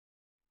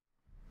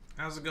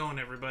How's it going,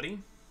 everybody?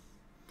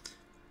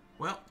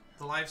 Well,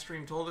 the live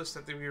stream told us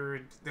that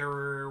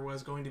there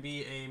was going to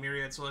be a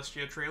Myriad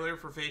Celestia trailer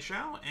for Fei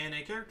Xiao and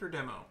a character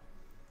demo.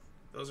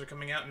 Those are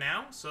coming out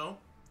now, so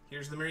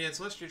here's the Myriad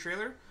Celestia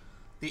trailer.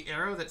 The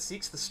arrow that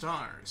seeks the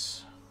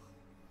stars.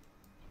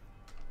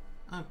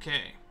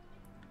 Okay.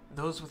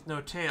 Those with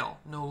no tail,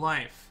 no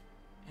life,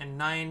 and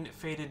 9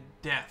 fated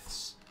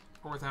deaths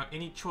are without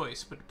any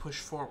choice but to push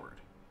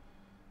forward.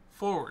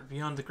 Forward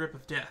beyond the grip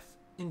of death,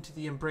 into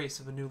the embrace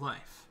of a new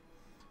life.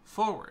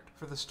 Forward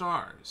for the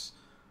stars,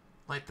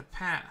 light the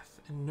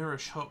path and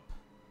nourish hope.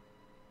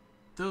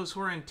 Those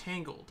who are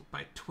entangled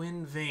by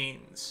twin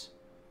veins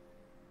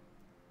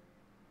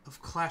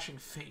of clashing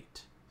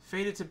fate,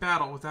 fated to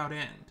battle without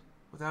end,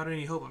 without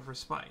any hope of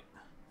respite.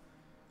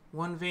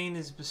 One vein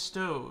is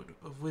bestowed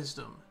of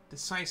wisdom,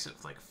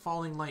 decisive like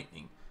falling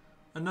lightning.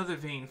 Another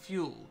vein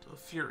fueled of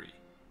fury,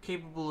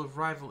 capable of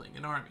rivaling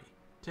an army,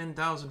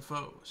 10,000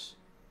 foes.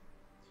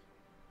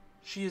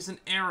 She is an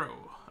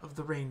arrow of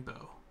the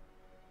rainbow,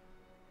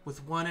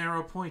 with one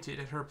arrow pointed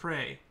at her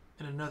prey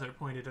and another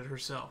pointed at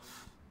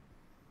herself.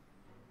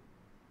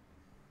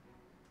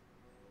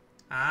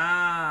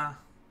 Ah!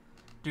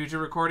 Due to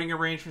recording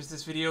arrangements,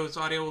 this video's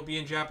audio will be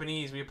in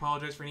Japanese. We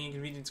apologize for any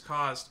inconvenience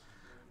caused.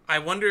 I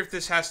wonder if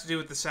this has to do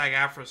with the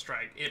SAG-AFTRA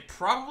strike. It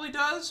probably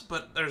does,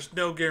 but there's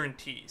no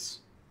guarantees.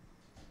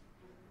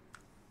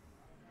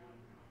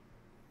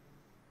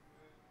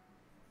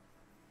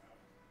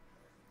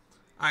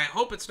 I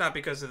hope it's not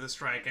because of the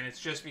strike, and it's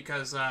just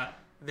because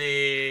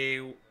they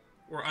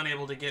were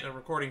unable to get a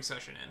recording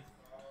session in.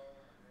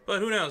 But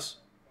who knows?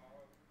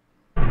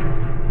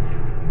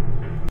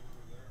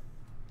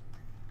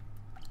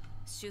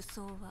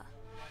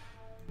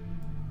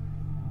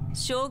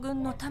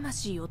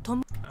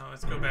 Oh,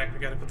 let's go back. We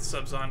gotta put the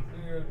subs on.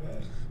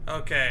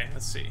 Okay,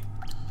 let's see.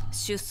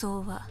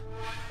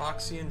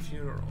 Foxian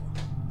funeral.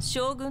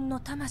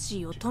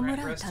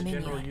 Rest to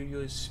General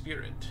Yuyo's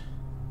spirit.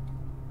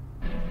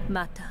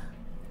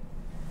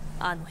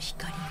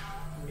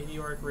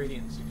 Meteoric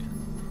radiance again.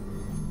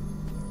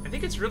 I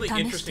think it's really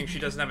interesting she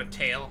doesn't have a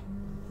tail.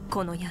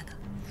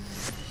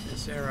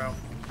 This arrow.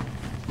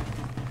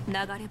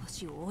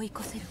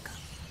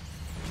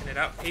 Can it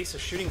outpace a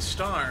shooting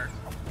star?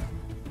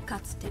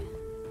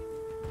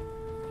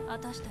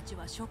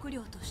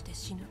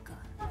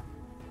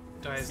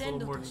 Dies little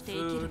more than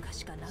food.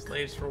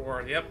 Slaves for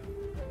war. Yep.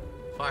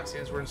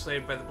 Foxians were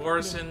enslaved by the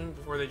Borisin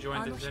before they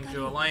joined the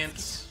Zenjo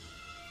Alliance.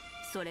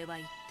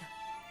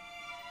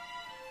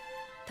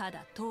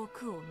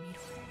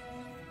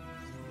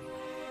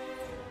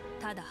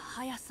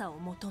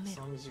 As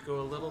long as you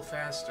go a little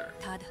faster.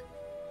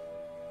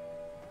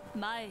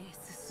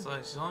 So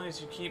as long as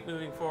you keep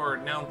moving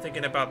forward. Now I'm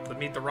thinking about the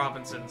Meet the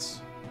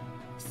Robinsons.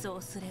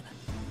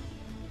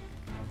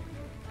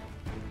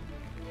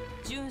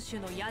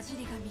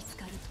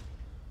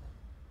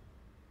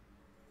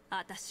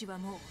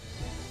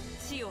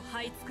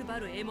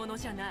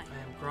 I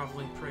am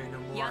groveling prey no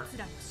more.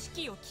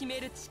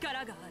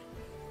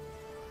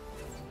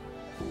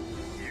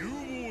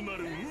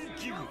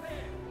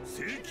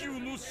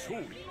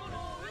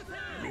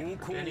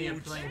 Many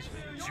of flames.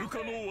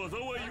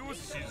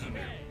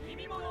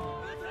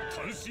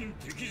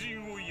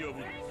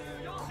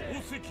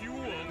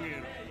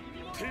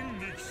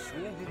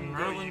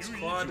 Merlin's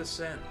claw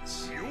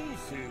descends.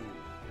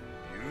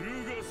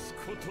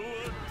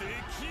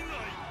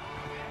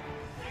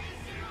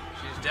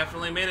 She's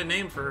definitely made a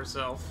name for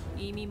herself.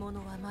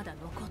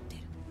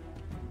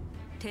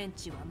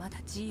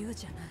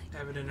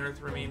 Heaven and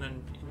earth remain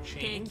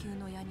unchained.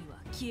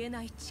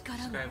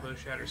 Skybow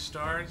shatters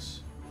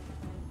stars.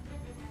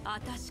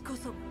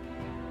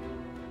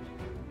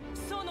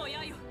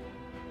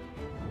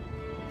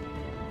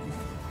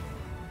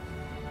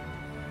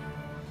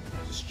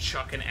 Just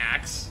chuck an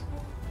axe.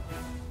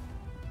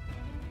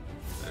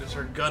 There's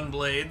her gun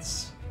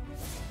blades.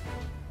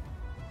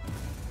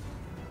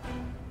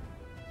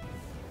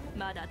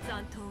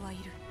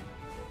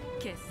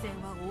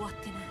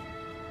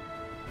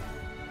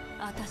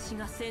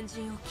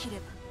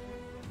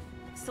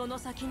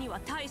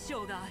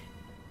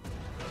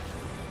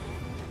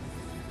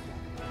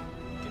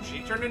 Did she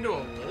turn into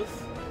a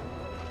wolf?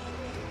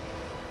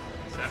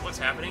 Is that what's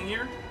happening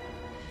here?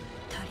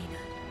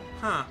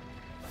 Huh.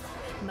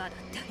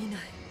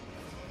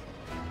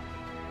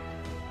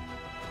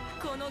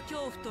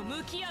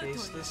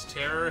 Face this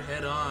terror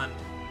head on.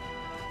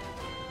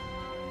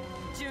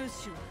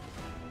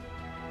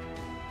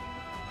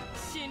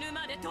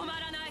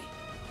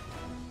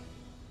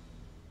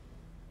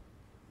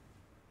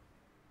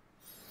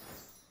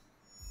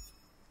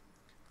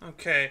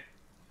 Okay.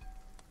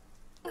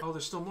 Oh,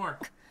 there's still more.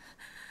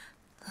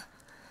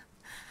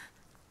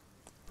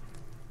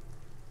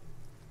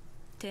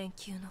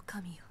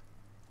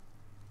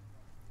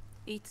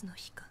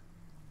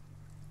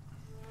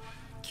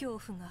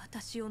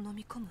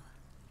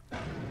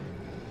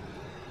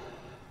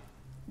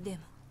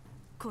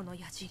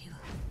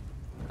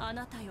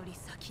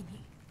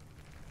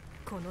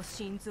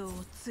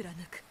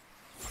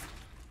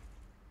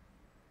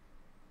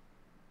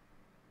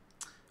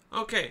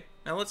 Okay,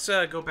 now let's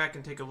go back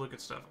and take a look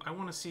at stuff. I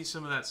want to see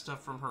some of that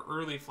stuff from her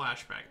early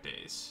flashback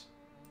days.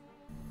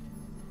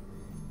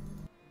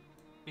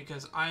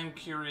 Because I'm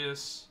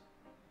curious...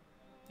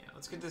 Yeah,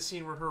 let's get the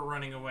scene where her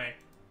running away.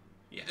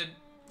 Yeah, it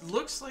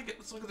looks like it.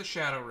 Let's look at the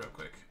shadow real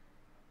quick.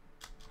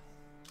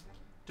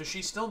 Does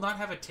she still not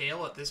have a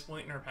tail at this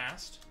point in her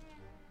past?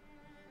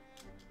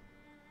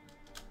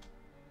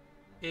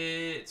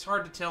 It's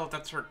hard to tell if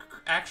that's her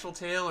actual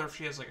tail or if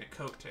she has like a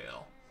coat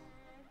tail.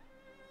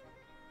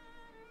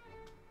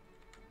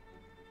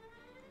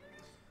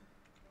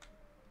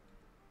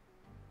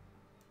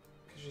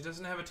 Because she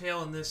doesn't have a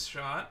tail in this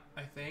shot,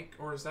 I think.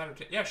 Or is that her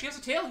tail? Yeah, she has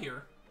a tail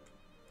here.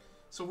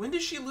 So when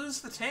did she lose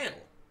the tail?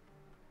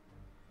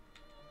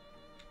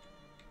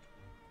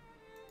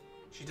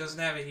 She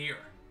doesn't have it here.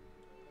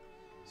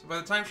 So by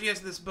the time she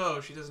has this bow,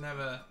 she doesn't have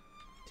a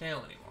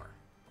tail anymore.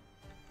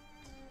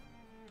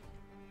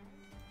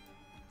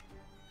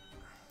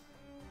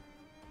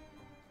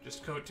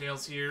 Just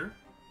coattails here.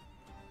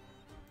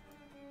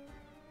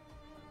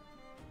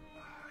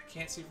 I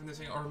can't see from this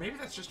angle. Or maybe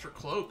that's just her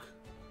cloak.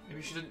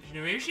 Maybe she didn't.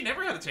 Maybe she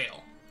never had a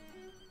tail.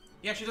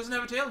 Yeah, she doesn't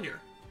have a tail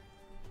here.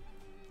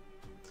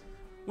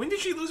 When did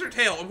she lose her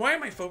tail? And why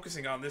am I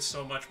focusing on this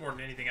so much more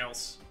than anything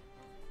else?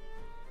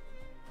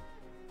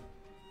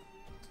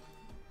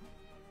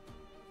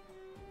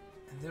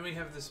 And then we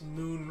have this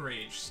moon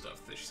rage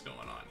stuff that's going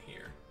on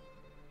here.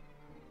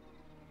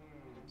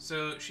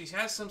 So she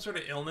has some sort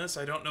of illness.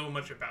 I don't know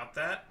much about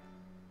that.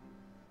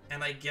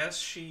 And I guess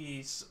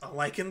she's a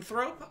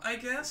lycanthrope, I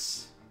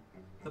guess?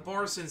 The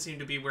Borisons seem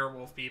to be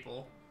werewolf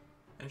people.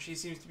 And she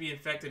seems to be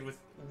infected with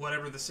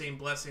whatever the same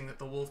blessing that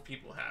the wolf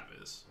people have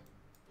is.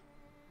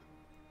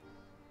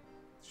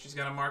 She's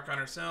got a mark on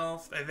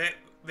herself.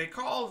 They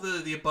call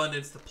the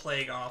abundance the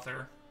plague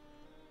author.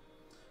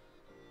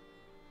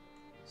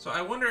 So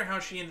I wonder how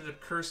she ended up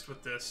cursed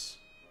with this.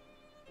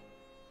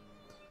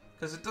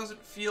 Because it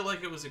doesn't feel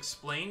like it was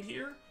explained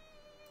here.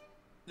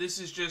 This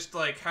is just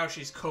like how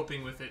she's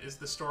coping with it is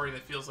the story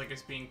that feels like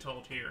it's being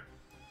told here.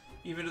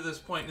 Even to this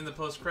point in the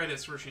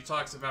post-credits where she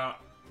talks about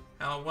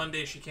how one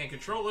day she can't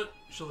control it,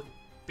 she'll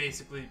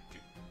basically,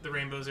 the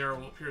rainbow's arrow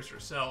will pierce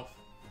herself.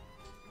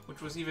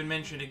 Which was even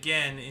mentioned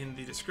again in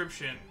the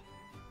description.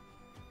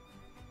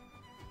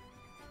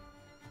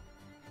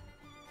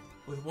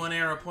 With one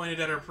arrow pointed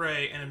at her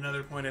prey and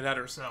another pointed at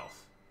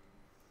herself.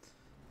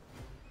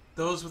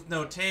 Those with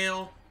no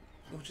tail,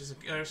 which is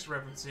just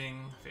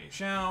referencing Fei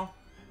Xiao,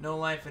 no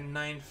life and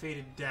 9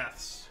 fated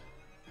deaths.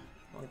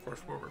 Long course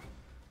forward.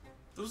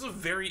 This was a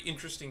very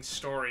interesting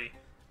story.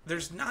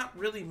 There's not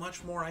really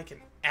much more I can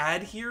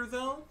add here,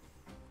 though.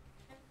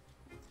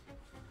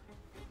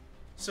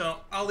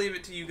 So, I'll leave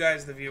it to you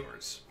guys, the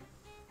viewers.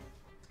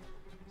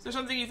 Is there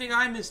something you think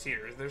I missed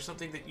here? Is there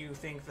something that you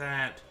think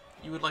that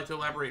you would like to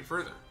elaborate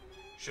further?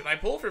 Should I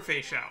pull for Fei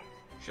Xiao?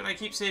 Should I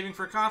keep saving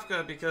for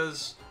Kafka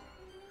because...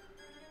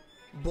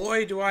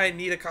 boy, do I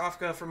need a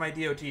Kafka for my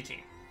DOT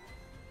team.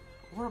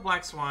 Or a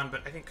Black Swan,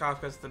 but I think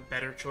Kafka's the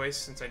better choice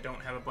since I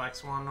don't have a Black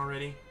Swan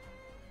already.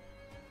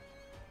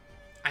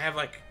 I have,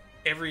 like,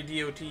 every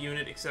DOT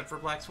unit except for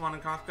Black Swan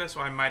and Kafka,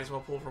 so I might as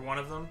well pull for one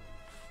of them.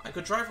 I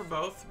could try for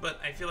both, but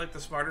I feel like the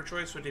smarter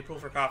choice would be pull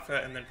for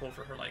Kafka and then pull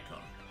for her Light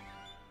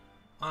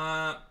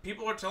Cone.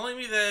 People are telling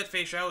me that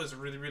Fei Xiao is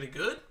really, really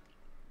good.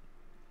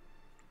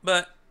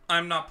 But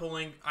I'm not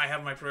pulling. I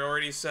have my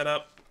priorities set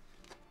up.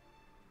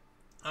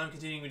 I'm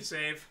continuing to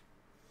save.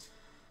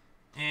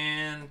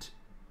 And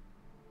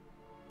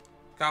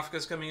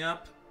Kafka's coming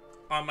up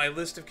on my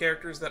list of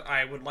characters that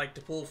I would like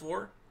to pull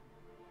for.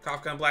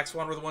 Kafka and Black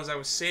Swan were the ones I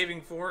was saving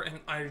for, and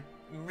I'm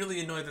really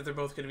annoyed that they're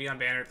both going to be on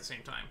banner at the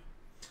same time.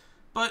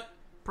 But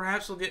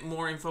perhaps we'll get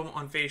more info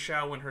on Fei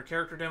Xiao when her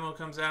character demo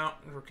comes out,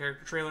 and her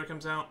character trailer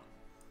comes out.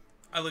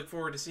 I look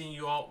forward to seeing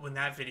you all when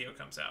that video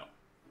comes out.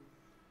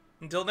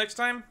 Until next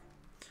time,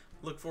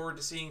 look forward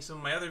to seeing some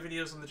of my other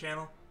videos on the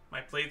channel.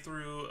 My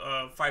playthrough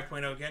of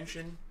 5.0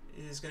 Genshin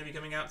is going to be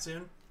coming out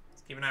soon.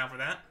 Let's keep an eye out for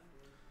that.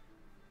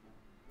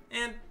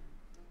 And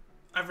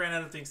I've ran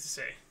out of things to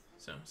say.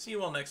 So, see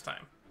you all next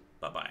time.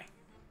 Bye-bye.